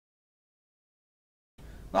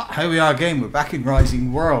Well, here we are again. We're back in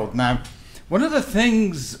Rising World. Now, one of the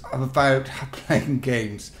things about playing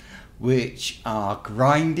games which are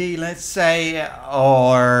grindy, let's say,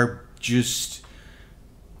 or just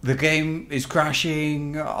the game is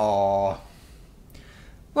crashing or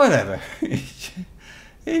whatever, it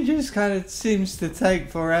just kind of seems to take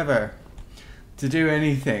forever to do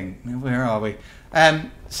anything. Where are we?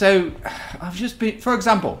 So I've just been, for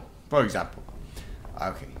example,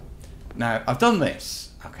 okay. Now I've done this.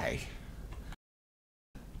 Okay.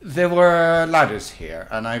 There were ladders here,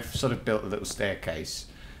 and I've sort of built a little staircase.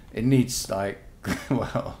 It needs like,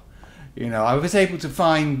 well, you know, I was able to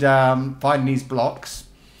find these blocks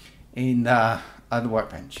in on the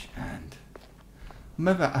workbench, and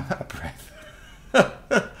remember, I'm out of breath.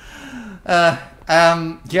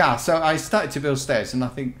 Yeah, so I started to build stairs, and I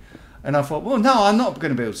thought, well, no, I'm not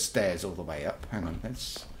going to build stairs all the way up. Hang on,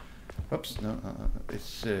 let's. Oops, no,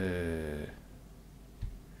 it's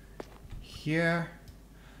here.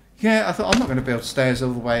 Yeah, I thought I'm not going to build stairs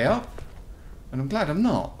all the way up, and I'm glad I'm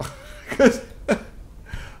not, because look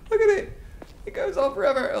at it, it goes on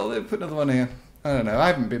forever. I'll put another one here. I don't know. I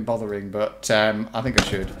haven't been bothering, but I think I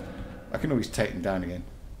should. I can always take them down again.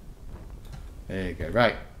 There you go.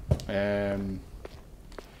 Right. I've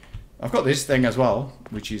got this thing as well,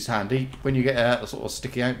 which is handy when you get a sort of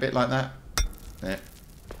sticky out bit like that. There.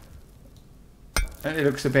 And it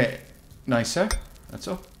looks a bit nicer. That's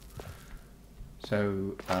all.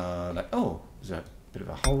 So, like, oh, there's a bit of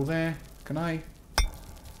a hole there. Can I?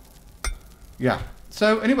 Yeah.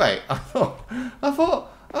 So anyway, I thought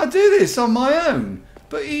I'll do this on my own,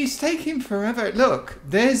 but he's taking forever. Look,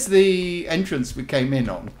 there's the entrance we came in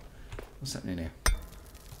on. What's happening here?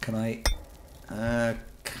 Can I?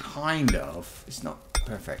 Kind of. It's not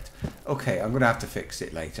perfect. Okay, I'm gonna have to fix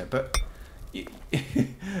it later, but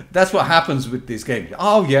that's what happens with this game.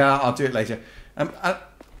 Oh yeah, I'll do it later.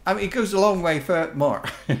 I mean, it goes a long way for more.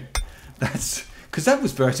 That's because that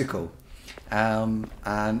was vertical, and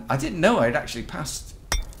I didn't know I'd actually passed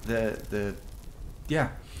the yeah.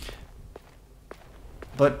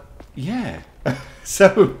 But yeah,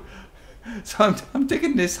 so I'm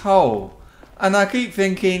digging this hole, and I keep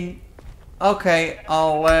thinking, okay,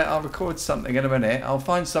 I'll record something in a minute. I'll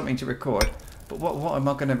find something to record, but what am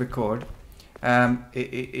I going to record?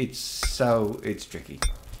 It's tricky.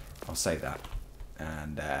 I'll say that.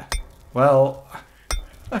 And well,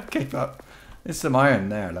 I gave up. There's some iron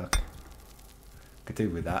there. Look, could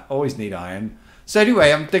do with that. Always need iron. So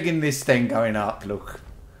anyway, I'm digging this thing going up. Look,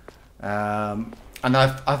 and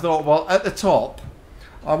I thought, well, at the top,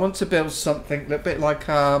 I want to build something a bit like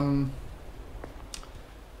I mean,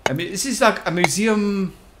 this is like a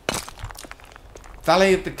museum,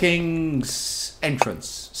 Valley of the Kings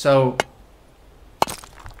entrance. So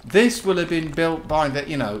this will have been built by the,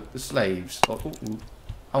 you know, the slaves.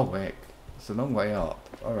 Oh wait, it's a long way up.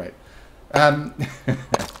 All right.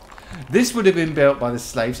 This would have been built by the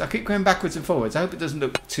slaves. I keep going backwards and forwards. I hope it doesn't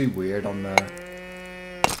look too weird on the.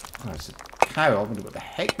 Oh, it's a cow. I wonder what the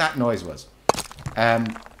heck that noise was.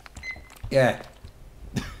 Yeah.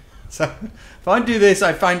 So if I do this,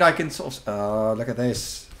 I find I can sort of. Oh, look at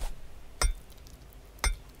this.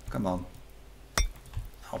 Come on.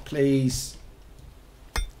 Oh, please.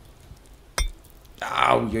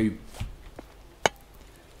 Oh, you.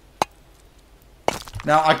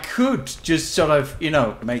 Now, I could just sort of, you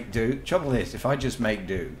know, make do. Trouble is, if I just make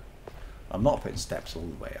do, I'm not putting steps all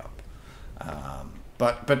the way up.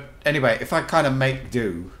 But anyway, if I kind of make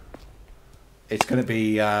do, it's going to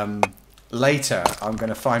be later. I'm going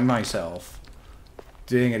to find myself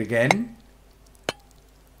doing it again.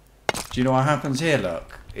 Do you know what happens here?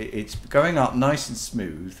 Look, it's going up nice and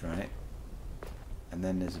smooth, right? And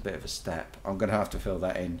then there's a bit of a step. I'm going to have to fill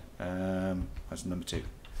that in. That's number 2.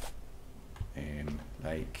 In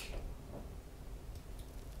like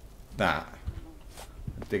that.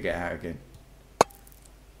 Dig it out again.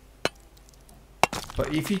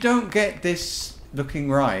 But if you don't get this looking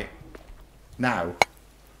right now,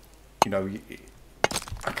 you know,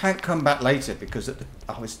 I can't come back later because at the,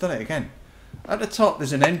 oh, it's done it again. At the top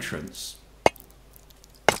there's an entrance.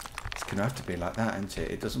 It's going to have to be like that, isn't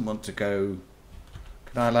it? It doesn't want to go.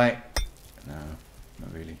 Can I like? No,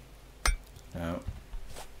 not really. No.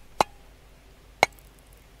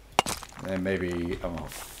 And then maybe I'm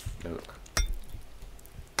off. Look.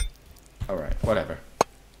 Alright, whatever.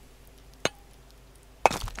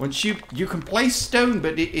 Once you can place stone,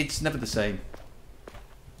 but it's never the same.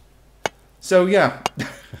 So yeah.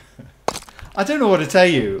 I don't know what to tell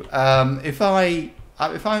you. If I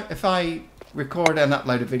record and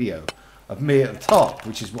upload a video of me at the top,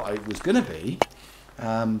 which is what it was gonna be,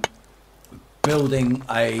 building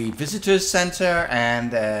a visitor's center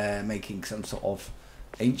and making some sort of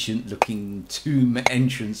ancient looking tomb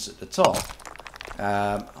entrance at the top.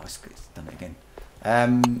 Oh, it's done it again.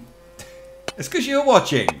 It's because you're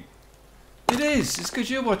watching. It is. It's because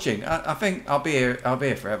you're watching. I think I'll be here. I'll be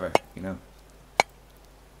here forever. You know.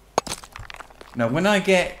 Now, when I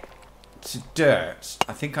get to dirt,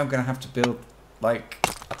 I think I'm going to have to build like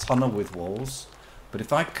a tunnel with walls. But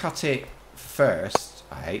if I cut it first,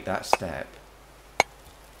 I hate that step.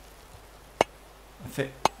 I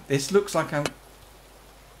think this looks like I'm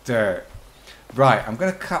dirt. Right, I'm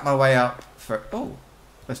going to cut my way up for. Oh,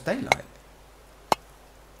 there's daylight.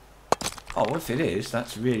 Oh, if it is,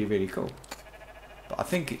 that's really, really cool. But I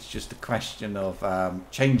think it's just a question of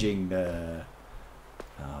changing the.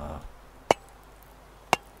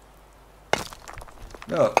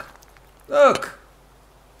 Look, look.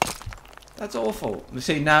 That's awful. You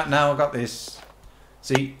see, now I got this.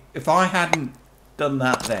 See, if I hadn't done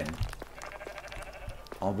that then,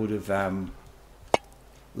 I would have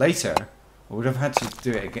later. I would have had to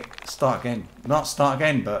do it again. Start again. Not start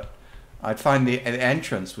again, but I'd find the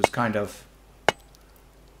entrance was kind of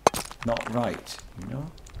not right. You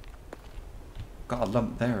know. Got a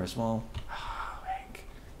lump there as well. Oh, heck.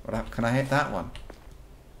 What can I hit that one?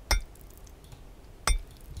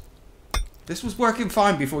 This was working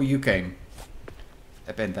fine before you came.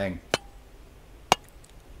 A Ben thing.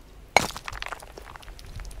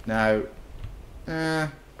 Now, yeah,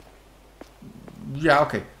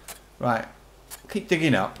 okay, right. Keep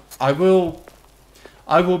digging up. I will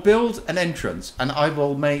build an entrance and I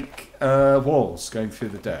will make walls going through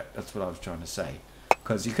the dirt. That's what I was trying to say.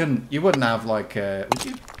 Because you wouldn't have like, would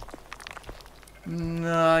you?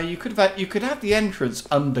 No, you could have the entrance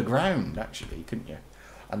underground actually, couldn't you?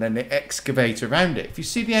 And then they excavate around it. If you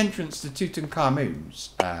see the entrance to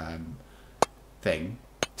Tutankhamun's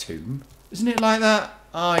tomb, isn't it like that?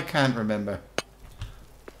 I can't remember.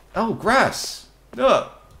 Oh, grass.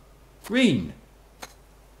 Look, green.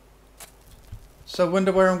 So I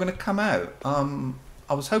wonder where I'm going to come out.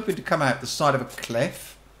 I was hoping to come out the side of a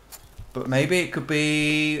cliff, but maybe it could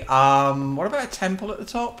be. What about a temple at the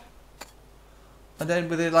top? And then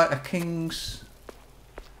with it like a king's.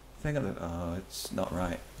 Oh, it's not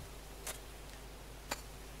right.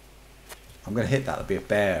 I'm going to hit that. There'll be a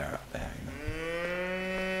bear up there. You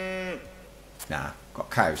know? Nah,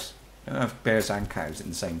 got cows. I don't have bears and cows in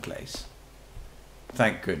the same place.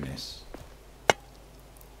 Thank goodness.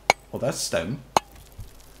 Well, that's stone.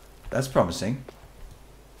 That's promising.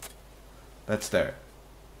 That's dirt.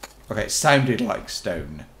 Okay, it sounded like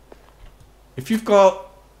stone. If you've got...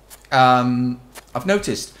 I've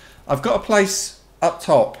noticed. I've got a place up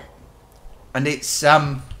top. And it's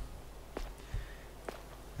hang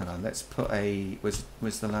on, let's put a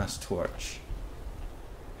where's the last torch?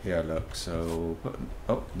 Here, look. So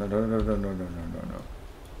oh no.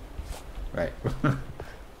 Right.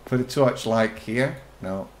 Put a torch like here.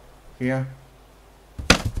 No, here.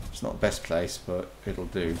 It's not the best place, but it'll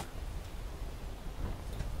do.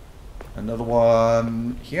 Another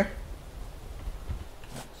one here.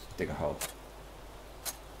 Let's dig a hole.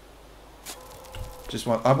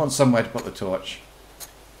 I want somewhere to put the torch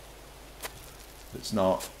that's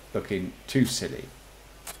not looking too silly.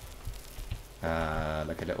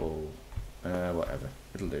 Like a little, whatever.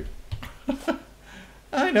 It'll do.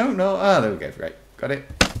 I don't know. Ah, there we go. Right, got it.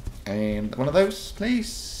 And one of those,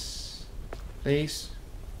 please. Please.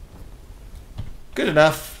 Good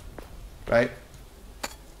enough. Right.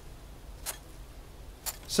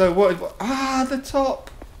 So what? Ah, the top.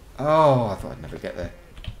 Oh, I thought I'd never get there.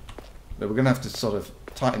 But we're gonna have to sort of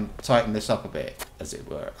tighten this up a bit, as it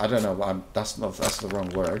were. I don't know what that's the wrong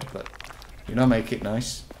word, but you know, make it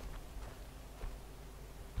nice.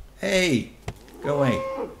 Hey, go away.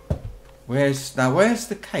 Where's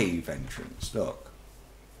the cave entrance? Look,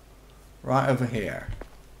 right over here.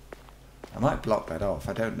 I might block that off.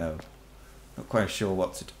 I don't know. Not quite sure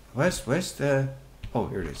what to do. Where's the? Oh,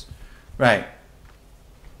 here it is. Right.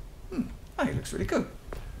 Oh, it looks really good.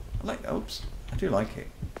 I like. Oops, I do like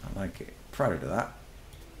it. I like it. Proud of that.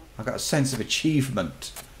 I've got a sense of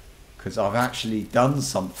achievement because I've actually done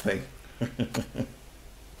something.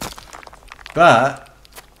 But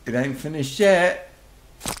it ain't finished yet.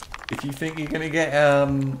 If you think you're gonna get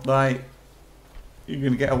you're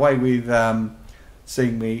gonna get away with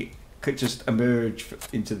seeing me could just emerge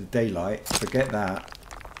into the daylight, forget that.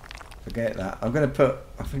 Forget that. I'm gonna put.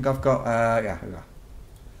 I think I've got. Yeah.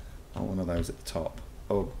 I want one of those at the top.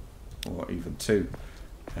 Oh, or even two.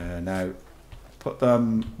 Now, put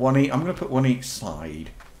them one each. I'm going to put one each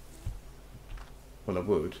side. Well, I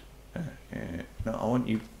would. No, I want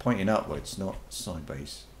you pointing upwards, not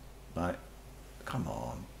sideways. Right. Come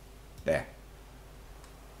on. There.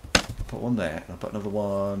 Put one there. And I'll put another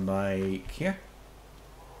one like here.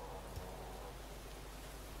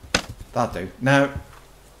 That'll do. Now,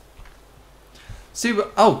 see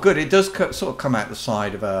what? Oh, good. It does sort of come out the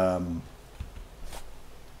side of a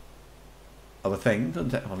thing,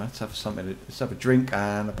 doesn't it? Well, let's have something. Let's have a drink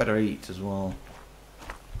and I better eat as well.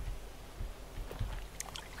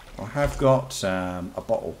 I have got a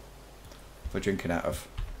bottle for drinking out of,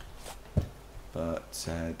 but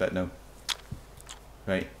no.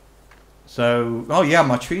 Right. So, oh yeah,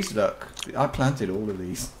 my trees. Look, I planted all of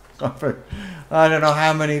these. I don't know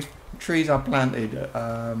how many trees I planted.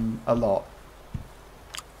 A lot.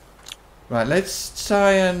 Right. Let's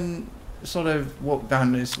try and sort of walk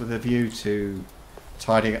down this with a view to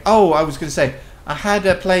tidying it. Oh, I was going to say I had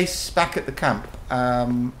a place back at the camp,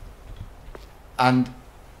 and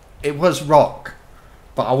it was rock,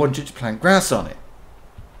 but I wanted to plant grass on it.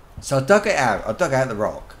 So I dug it out. I dug out the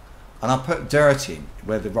rock, and I put dirt in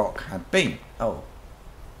where the rock had been. Oh,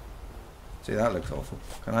 see, that looks awful.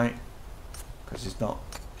 Can I? Because it's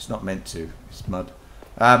not meant to. It's mud.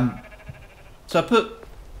 So I put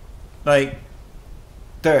like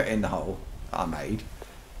dirt in the hole that I made,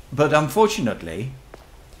 but unfortunately,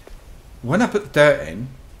 when I put the dirt in,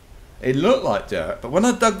 it looked like dirt, but when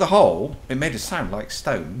I dug the hole, it made a sound like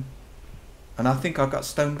stone. And I think I got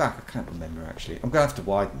stone back. I can't remember actually. I'm going to have to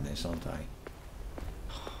widen this, aren't I?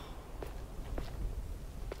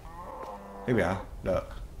 Here we are.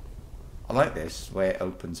 Look. I like this, where it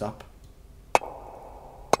opens up.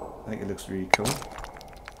 I think it looks really cool.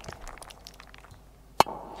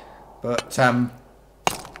 But, so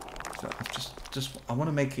I want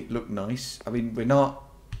to make it look nice. I mean, we're not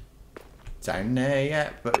down there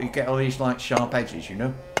yet, but you get all these like sharp edges, you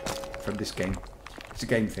know, from this game. It's a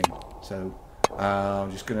game thing. So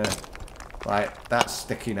I'm just gonna, right, that's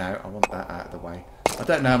sticking out. I want that out of the way. I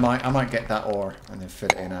don't know. I might get that ore and then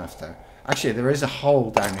fit it in after. Actually, there is a hole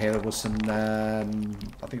down here. There was some. I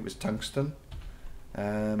think it was tungsten.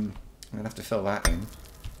 I'm gonna have to fill that in.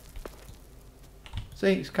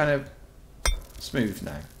 See, it's kind of smooth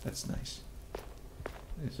now. That's nice.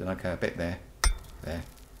 There's like a bit there, there,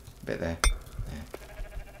 a bit there, there,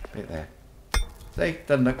 a bit there. See,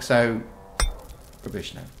 doesn't look so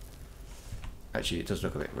rubbish now. Actually, it does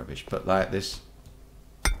look a bit rubbish, but like this.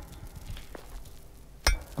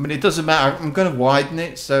 I mean, it doesn't matter. I'm going to widen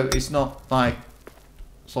it, so it's not like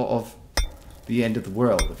sort of the end of the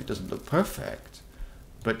world if it doesn't look perfect.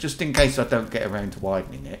 But just in case I don't get around to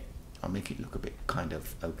widening it, I'll make it look a bit kind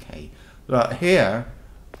of okay. But here,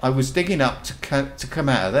 I was digging up to come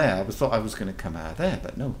out of there. I thought I was going to come out of there,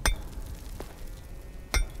 but no.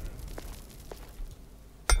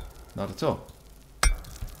 Not at all.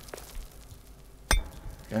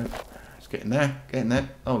 Go. It's getting there, getting there.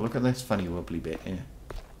 Oh, look at this funny wobbly bit here.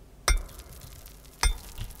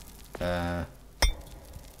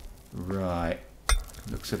 Right.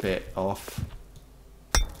 Looks a bit off.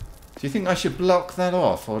 Do you think I should block that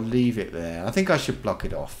off or leave it there? I think I should block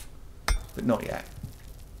it off, but not yet.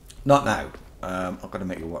 Not now. I've got to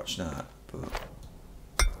make you watch that. But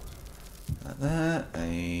like that,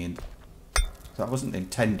 and so I wasn't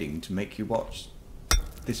intending to make you watch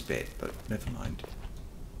this bit, but never mind.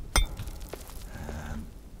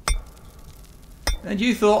 And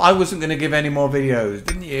you thought I wasn't going to give any more videos,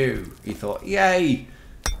 didn't you? You thought, yay,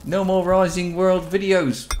 no more Rising World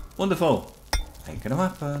videos. Wonderful. Ain't going to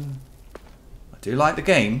happen. I do like the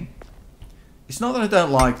game. It's not that I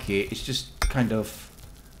don't like it, it's just kind of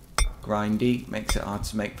grindy. Makes it hard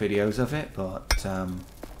to make videos of it, but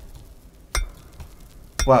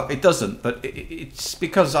well, it doesn't, but it's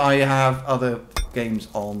because I have other games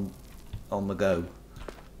on the go.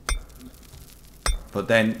 But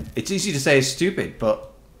then it's easy to say it's stupid,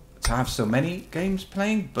 but to have so many games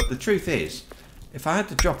playing. But the truth is, if I had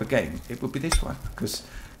to drop a game, it would be this one, because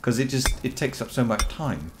it takes up so much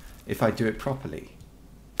time if I do it properly.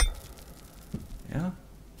 Yeah,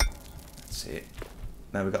 that's it.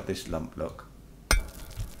 Now we've got this lump. Look.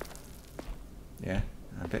 Yeah,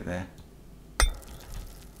 a bit there.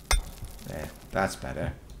 There, that's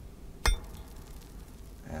better.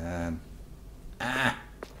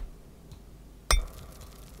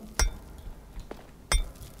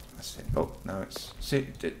 That's it. Oh, no, it's... See,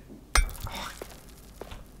 oh.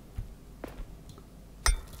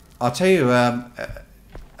 I'll tell you,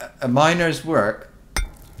 a miner's work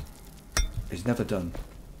is never done.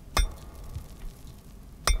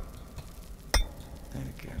 There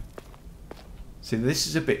we go. See, this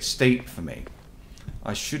is a bit steep for me.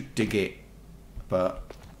 I should dig it,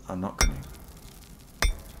 but I'm not going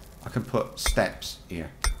to. I can put steps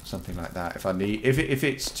here, something like that, if I need. If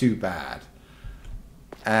it's too bad,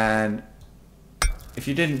 And if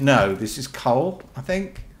you didn't know, this is coal, I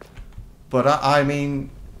think. But I mean,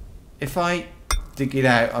 if I dig it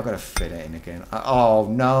out, I've got to fit it in again. Oh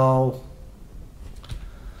no.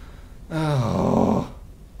 Oh.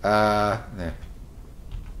 There.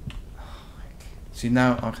 See,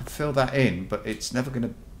 now I can fill that in, but it's never going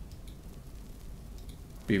to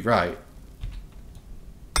be right.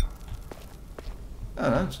 Oh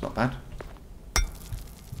no, it's not bad. Get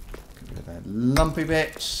rid of that lumpy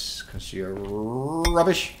bits, because you're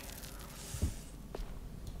rubbish.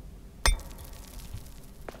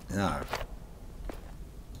 No.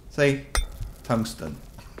 See? Tungsten.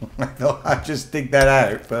 I thought I'd just dig that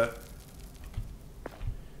out, but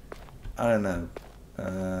I don't know.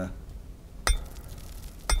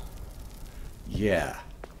 Yeah.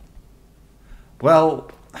 Well,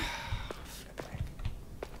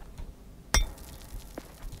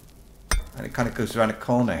 and it kind of goes around a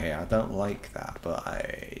corner here. I don't like that, but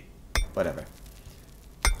whatever.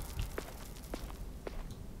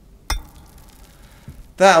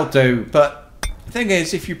 That'll do. But the thing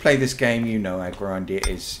is, if you play this game, you know how grindy it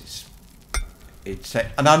is.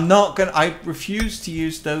 And I'm not gonna. I refuse to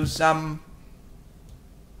use those.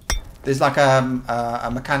 There's like a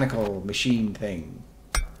mechanical machine thing,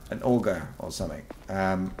 an auger or something.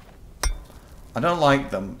 I don't like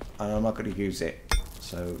them, and I'm not going to use it.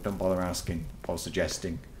 So don't bother asking or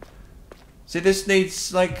suggesting. See, this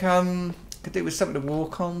needs like could do with something to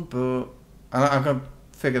walk on, but I'm going to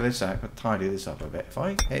figure this out. I'll tidy this up a bit. If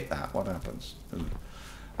I hit that, what happens?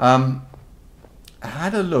 I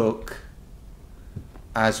had a look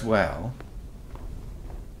as well.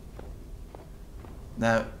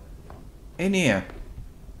 Now, in here,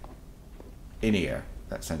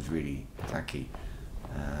 that sounds really tacky.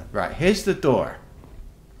 Right, here's the door.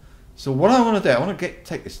 So what I want to do, I want to get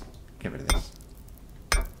rid of this.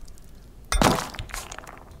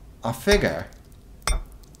 I figure,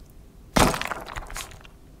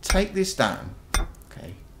 take this down.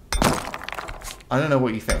 Okay. I don't know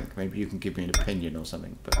what you think. Maybe you can give me an opinion or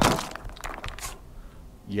something. But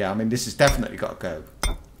yeah, I mean, this has definitely got to go.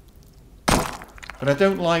 But I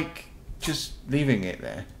don't like just leaving it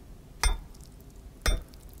there.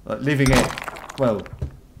 Like leaving it, well,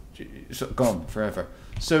 sort of gone forever.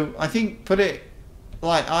 So I think put it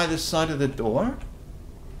like either side of the door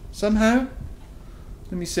somehow.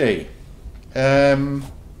 Let me see. Now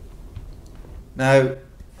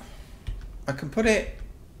I can put it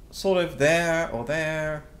sort of there or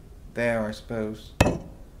there, I suppose.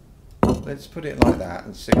 Let's put it like that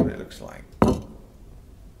and see what it looks like.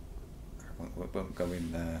 Won't go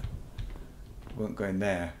in there. Won't go in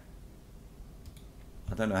there.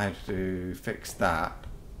 I don't know how to fix that.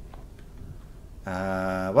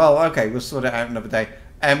 Well, okay, we'll sort it out another day.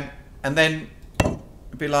 And then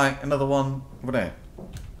it'd be like another one, whatever.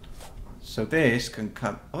 So this can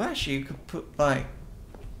come. Oh, actually, you could put like.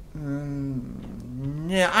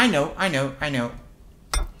 Yeah, I know.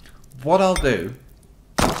 What I'll do,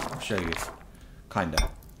 I'll show you. Kinda,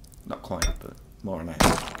 not quite, but more or less.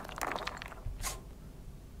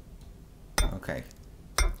 Okay.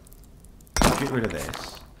 Get rid of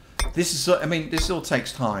this. This is, I mean, this all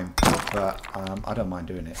takes time, but I don't mind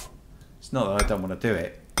doing it. It's not that I don't want to do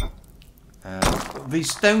it.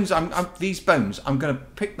 These stones, these bones, I'm going to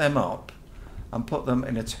pick them up and put them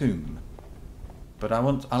in a tomb. But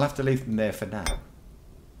I'll have to leave them there for now.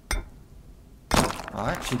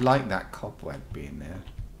 I actually like that cobweb being there.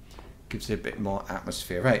 Gives it a bit more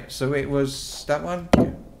atmosphere. Right, so it was that one.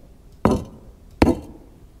 Yeah.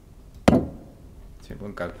 It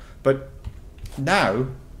won't go. But now,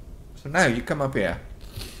 so now you come up here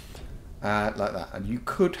like that, and you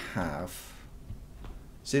could have.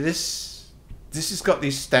 See this has got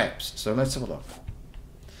these steps. So let's have a look.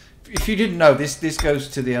 If you didn't know, this goes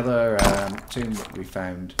to the other tomb that we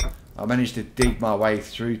found. I managed to dig my way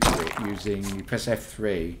through to it using, you press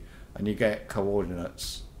F3 and you get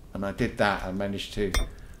coordinates, and I did that and managed to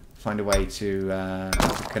find a way to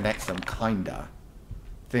connect them, kinda.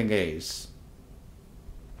 Thing is,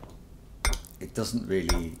 it doesn't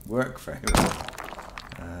really work very well.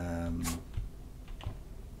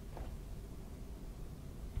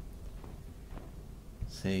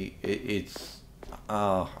 See, it's.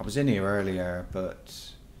 Oh, I was in here earlier,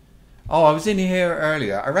 but. Oh, I was in here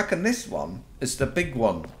earlier. I reckon this one is the big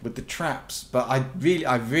one with the traps, but I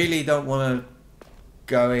really don't want to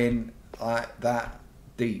go in like that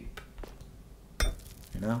deep.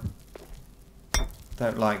 You know?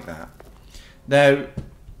 Don't like that. Now.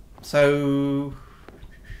 So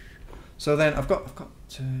then I've got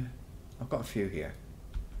a few here,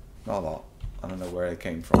 not a lot. I don't know where they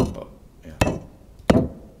came from, but yeah.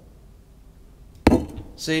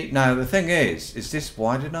 See, now the thing is this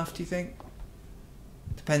wide enough, do you think?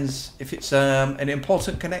 Depends if it's an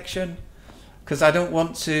important connection. Because I don't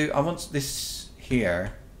want to, I want this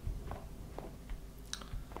here.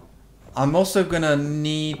 I'm also going to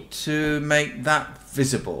need to make that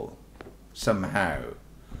visible somehow.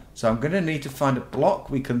 So I'm going to need to find a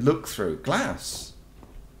block we can look through. Glass.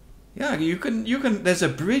 Yeah, you can, there's a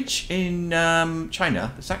bridge in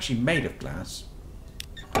China that's actually made of glass.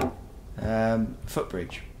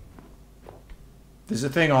 Footbridge. There's a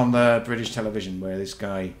thing on the British television where this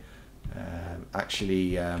guy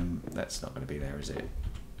actually, that's not going to be there, is it?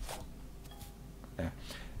 Yeah.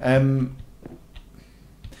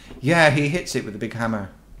 Yeah, he hits it with a big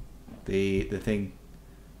hammer. The thing,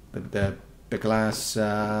 the glass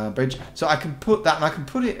bridge. So I can put that, and I can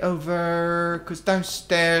put it over, because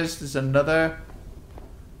downstairs there's another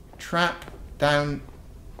trap down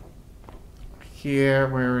here.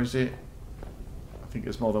 Where is it? I think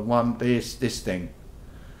there's more than one. This thing.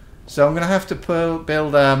 So I'm gonna have to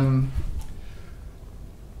build.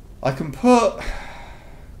 I can put.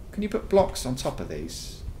 Can you put blocks on top of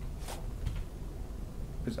these?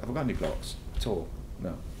 Have I got any blocks at all?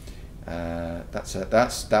 No.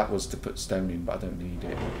 That was to put stone in, but I don't need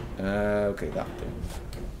it. Okay, that thing.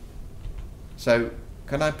 So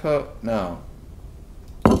can I put? No.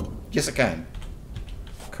 Yes, I can.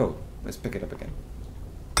 Cool. Let's pick it up again.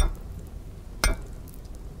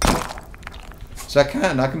 So I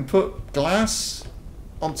can put glass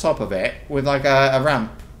on top of it with like a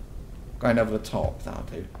ramp going over the top. That'll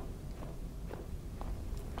do.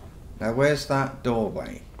 Now where's that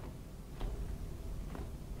doorway?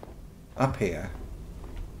 Up here.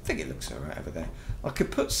 I think it looks alright over there. I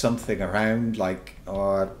could put something around, like,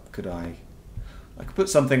 or could I? I could put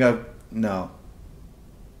something up. No.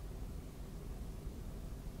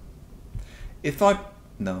 If I...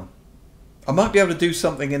 No. I might be able to do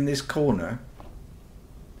something in this corner.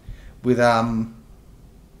 With,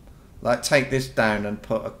 like, take this down and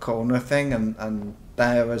put a corner thing and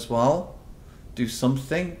there as well. Do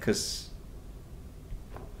something, because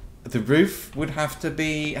the roof would have to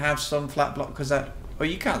have some flat block, because that... Well,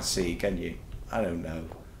 you can't see, can you? I don't know.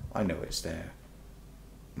 I know it's there.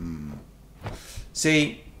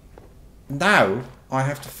 See, now I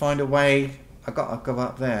have to find a way. I got to go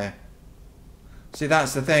up there. See,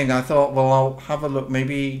 that's the thing. I thought, well, I'll have a look,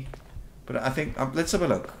 maybe, but I think let's have a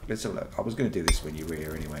look. Let's have a look. I was going to do this when you were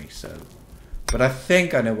here anyway, so. But I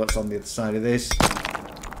think I know what's on the other side of this.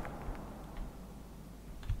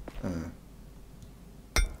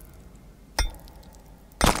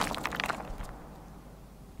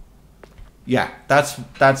 Yeah, that's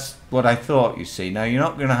what I thought, you see. Now, you're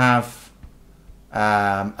not going to have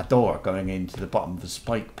a door going into the bottom of the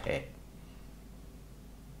spike pit.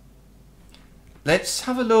 Let's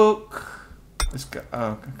have a look. Let's go.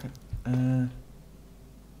 Oh, okay.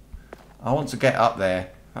 I want to get up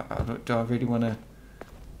there. Do I really want to?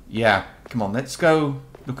 Yeah, come on. Let's go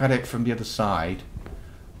look at it from the other side.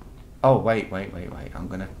 Oh, wait. I'm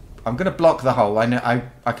gonna block the hole. I know.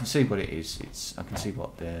 I can see what it is. I can see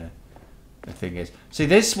what the thing is. See,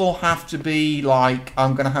 this will have to be like,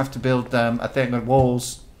 I'm gonna have to build I think the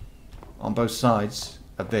walls on both sides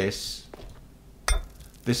of this.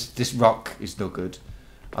 This rock is no good.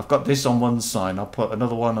 I've got this on one side. I'll put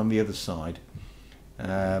another one on the other side.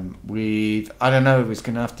 With, I don't know, it's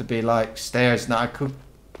gonna have to be like stairs. Now I could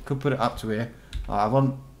put it up to here. I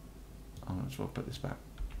want. Oh, let's put this back.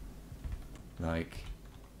 Like,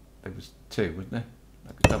 there was two, wasn't there?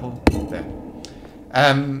 Like a double there.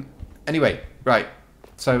 Anyway, right.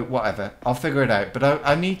 So whatever, I'll figure it out. But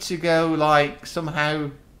I need to go like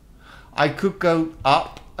somehow. I could go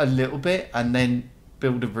up a little bit and then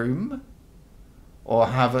build a room, or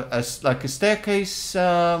have a like a staircase,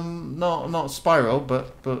 not spiral,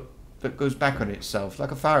 but that goes back on itself,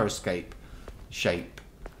 like a fire escape shape.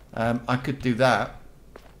 I could do that,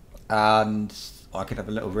 and I could have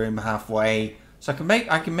a little room halfway. So I can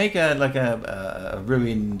make a like a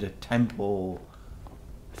ruined temple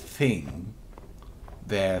thing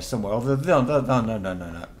there somewhere.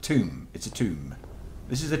 No. Tomb. It's a tomb.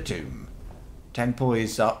 This is a tomb. Temple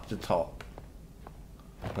is up the top.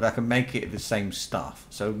 But I can make it the same stuff.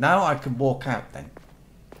 So now I can walk out then.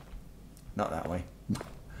 Not that way.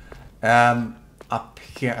 Up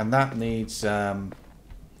here, and that needs I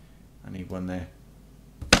need one there.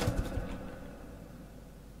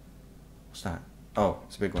 What's that? Oh,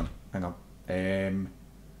 it's a big one. Hang on.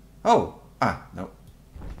 No.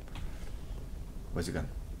 Where's it gone?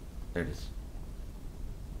 There it is.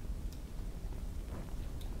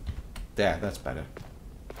 There, that's better.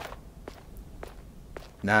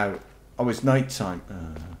 Now, oh, it's night time.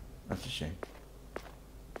 That's a shame.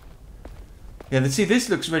 Yeah, see, this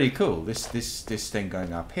looks really cool. This thing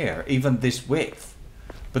going up here, even this width.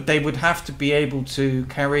 But they would have to be able to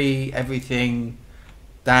carry everything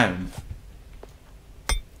down.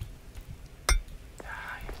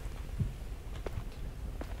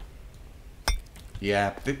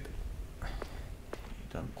 Yeah, it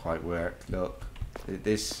doesn't quite work. Look,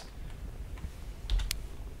 this.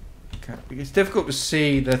 It's difficult to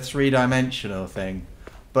see the three-dimensional thing,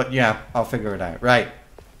 but yeah, I'll figure it out. Right.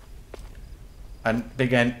 And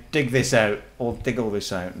dig this out, or dig all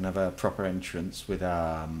this out and have a proper entrance with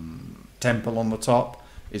a temple on the top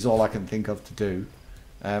is all I can think of to do.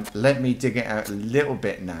 Let me dig it out a little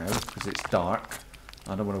bit now because it's dark.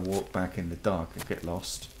 I don't want to walk back in the dark and get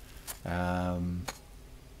lost. I'm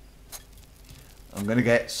going to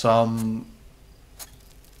get some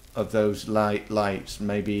of those lights,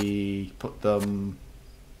 maybe put them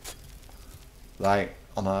like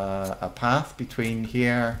on a path between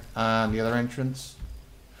here and the other entrance.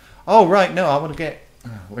 Oh right, no, I want to get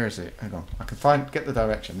where is it? Hang on, I can get the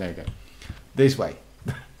direction. There you go, this way.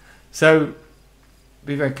 So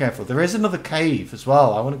be very careful. There is another cave as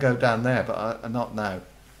well. I want to go down there, but not now.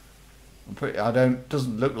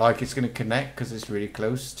 Doesn't look like it's going to connect because it's really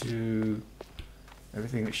close to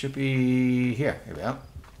everything. It should be here. Here we are.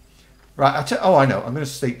 Right, oh I know, I'm going to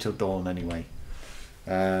sleep till dawn anyway.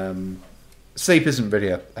 Sleep isn't really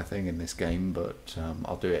a thing in this game, but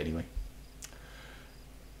I'll do it anyway.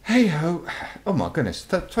 Hey ho! Oh my goodness,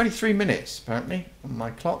 23 minutes apparently on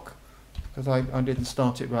my clock because I didn't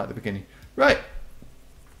start it right at the beginning. Right,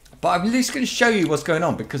 but I'm at least going to show you what's going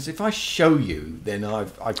on, because if I show you, then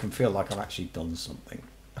I can feel like I've actually done something.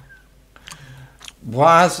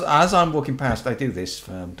 Well, as I'm walking past, I do this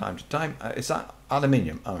from time to time. Is that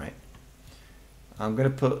aluminium? All right. I'm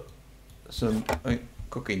going to put some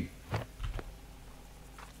cooking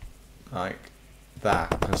like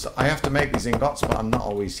that, because I have to make these ingots, but I'm not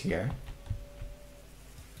always here.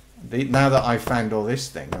 Now that I've found all this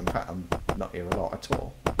thing, in fact, I'm not here a lot at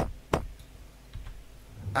all.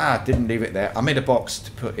 Didn't leave it there. I made a box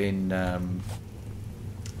to put in.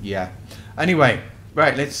 Yeah. Anyway,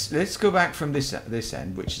 right. Let's go back from this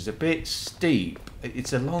end, which is a bit steep.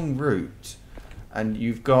 It's a long route, and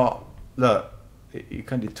you've got look. You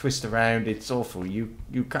kind of twist around. It's awful.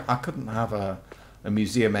 I couldn't have a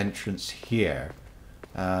museum entrance here.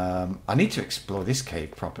 I need to explore this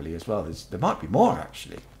cave properly as well. There might be more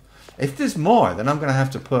actually. If there's more, then I'm going to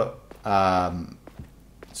have to put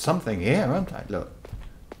something here, aren't I? Look,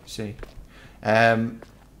 see.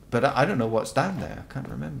 But I don't know what's down there. I can't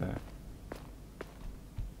remember.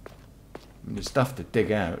 I mean, there's stuff to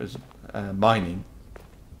dig out. There's mining.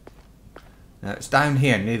 Now it's down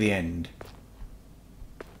here near the end.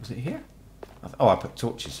 Was it here? Oh, I put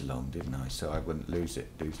torches along, didn't I? So I wouldn't lose it.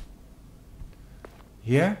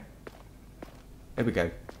 Here? There we go.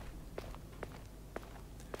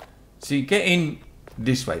 So you get in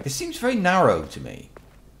this way. This seems very narrow to me.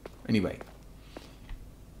 Anyway.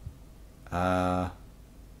 I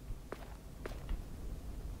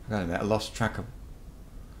lost track of...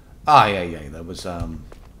 yeah. There was,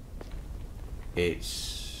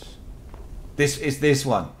 This is this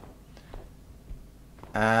one.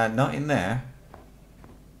 Not in there.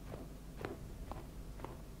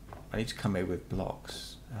 I need to come here with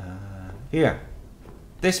blocks. Here.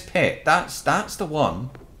 This pit. That's the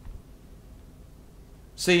one.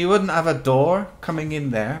 So you wouldn't have a door coming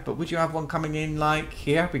in there, but would you have one coming in like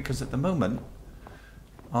here? Because at the moment,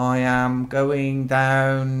 I am going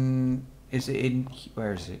down... Is it in...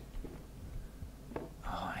 Where is it?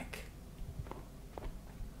 Oh, like...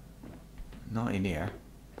 Not in here.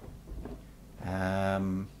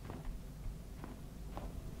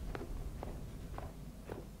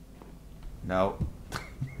 No.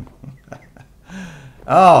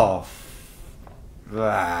 Oh.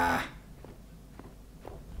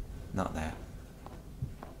 Not there.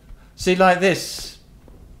 See, like this.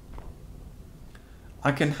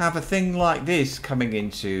 I can have a thing like this coming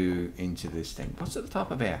into this thing. What's at the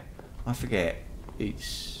top of here? I forget.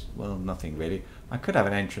 It's, well, nothing really. I could have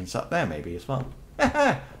an entrance up there maybe as well.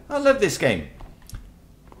 I love this game.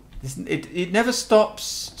 It never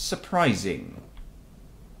stops surprising.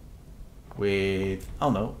 With... Oh,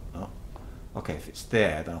 no. Oh. Okay, if it's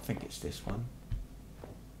there, then I think it's this one.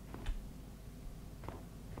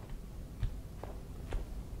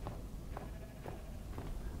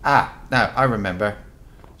 Now, I remember.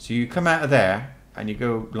 So you come out of there, and you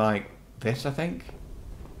go like this, I think.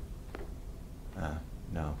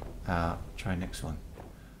 No. Try next one.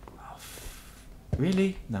 Oh,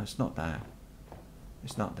 really? No, it's not there.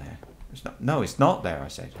 It's not there. It's not. No, it's not there, I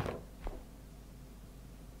said.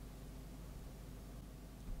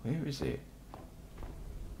 Where is it?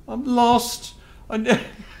 I'm lost.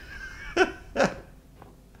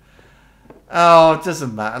 Oh, it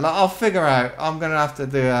doesn't matter. Like, I'll figure out. I'm going to have to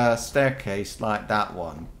do a staircase like that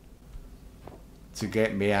one to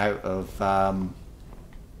get me out of...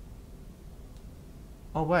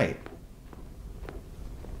 Oh, wait.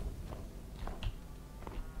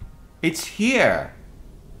 It's here.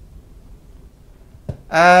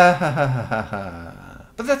 But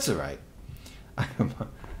that's alright.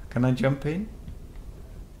 Can I jump in?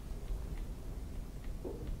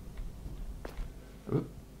 Oop.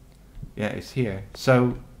 Yeah, it's here.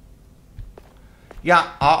 So,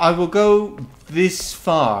 yeah, I will go this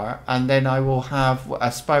far, and then I will have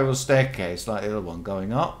a spiral staircase like the other one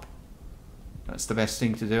going up. That's the best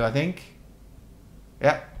thing to do, I think.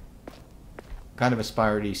 Yeah. Kind of a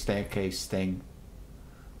spirally staircase thing.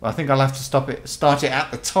 Well, I think I'll have to start it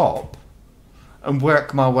at the top and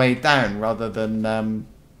work my way down rather than,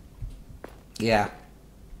 yeah.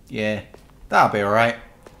 Yeah. That'll be alright.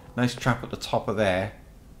 Nice trap at the top of there.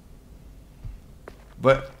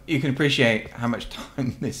 But you can appreciate how much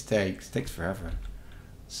time this takes. It takes forever.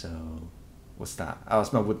 So, what's that? Oh,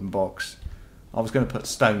 it's my wooden box. I was going to put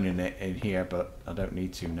stone in here, but I don't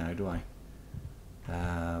need to now, do I?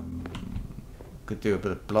 Could do a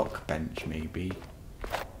bit of block bench, maybe.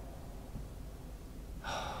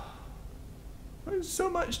 There's so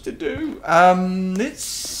much to do.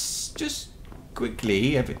 Let's just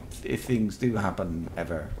quickly, if things do happen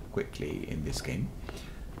ever quickly in this game.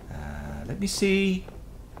 Let me see.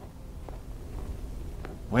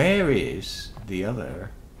 Where is the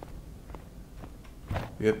other?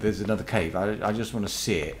 There's another cave. I just want to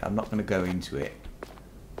see it. I'm not going to go into it.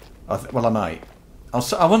 Well, I might.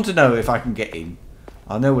 I want to know if I can get in.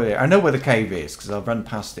 I know where the cave is because I've run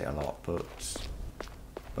past it a lot.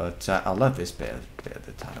 But I love this bit of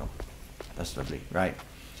the tunnel. That's lovely. Right.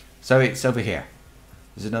 So it's over here.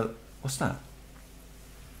 There's another. What's that?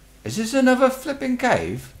 Is this another flipping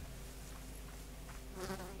cave?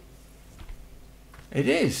 It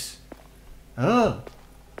is. Oh.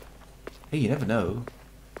 Hey, you never know.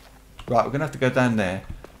 Right, we're going to have to go down there.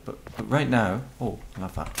 But right now... Oh, I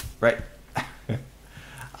love that. Right.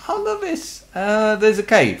 I love this. There's a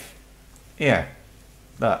cave. Here.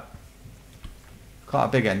 Look. Quite a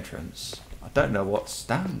big entrance. I don't know what's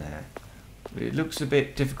down there. But it looks a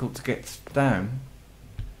bit difficult to get down.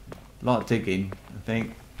 A lot of digging, I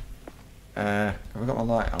think. Have I got my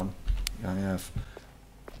light on? Yeah, I have.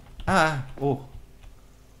 Ah, oh.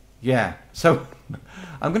 Yeah, so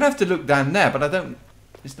I'm going to have to look down there, but I don't...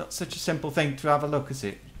 It's not such a simple thing to have a look, is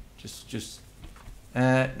it?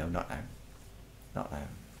 No, not now. Not now.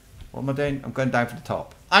 What am I doing? I'm going down from the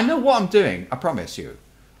top. I know what I'm doing, I promise you.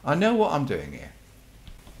 I know what I'm doing here.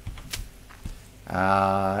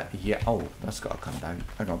 Yeah, oh, that's got to come down.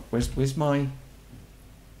 Hang on, where's my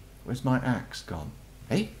axe gone?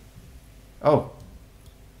 Hey? Oh.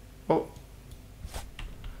 Oh.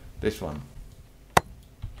 This one.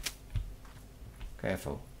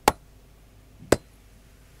 Careful. I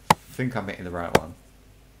think I'm hitting the right one.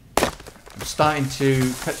 I'm starting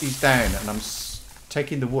to cut these down and I'm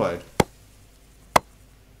taking the wood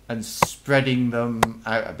and spreading them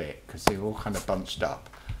out a bit because they're all kind of bunched up.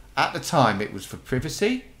 At the time it was for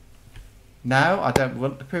privacy. Now I don't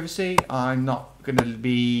want the privacy. I'm not going to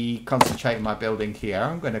be concentrating my building here.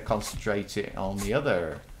 I'm going to concentrate it on the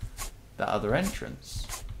other entrance.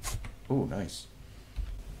 Oh, nice.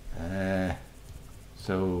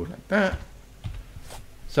 So like that.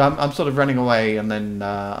 So I'm sort of running away, and then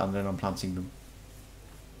I'm planting them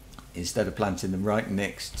instead of planting them right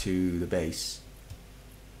next to the base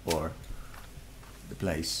or the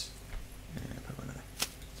place. Yeah, put one there.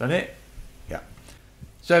 Is that it? Yeah.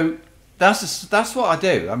 So that's what I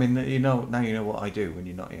do. I mean, you know, now you know what I do when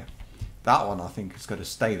you're not here. That one I think has got to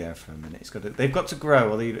stay there for a minute. They've got to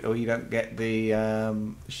grow, or you don't get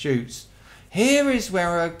the shoots. Here is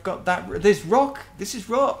where I've got that. There's rock. This is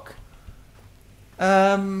rock.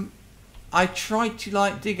 I tried to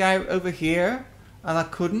like dig out over here, and I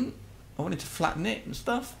couldn't. I wanted to flatten it and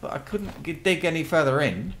stuff, but I couldn't dig any further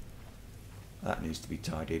in. That needs to be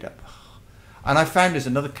tidied up. And I found there's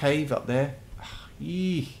another cave up there.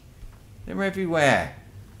 Yee. They're everywhere.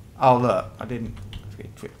 Oh look, I didn't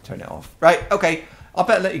turn it off. Right, okay. I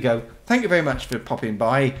better let you go. Thank you very much for popping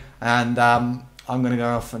by, and I'm going to go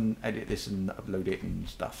off and edit this and upload it and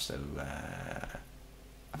stuff. So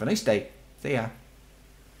have a nice day. See ya.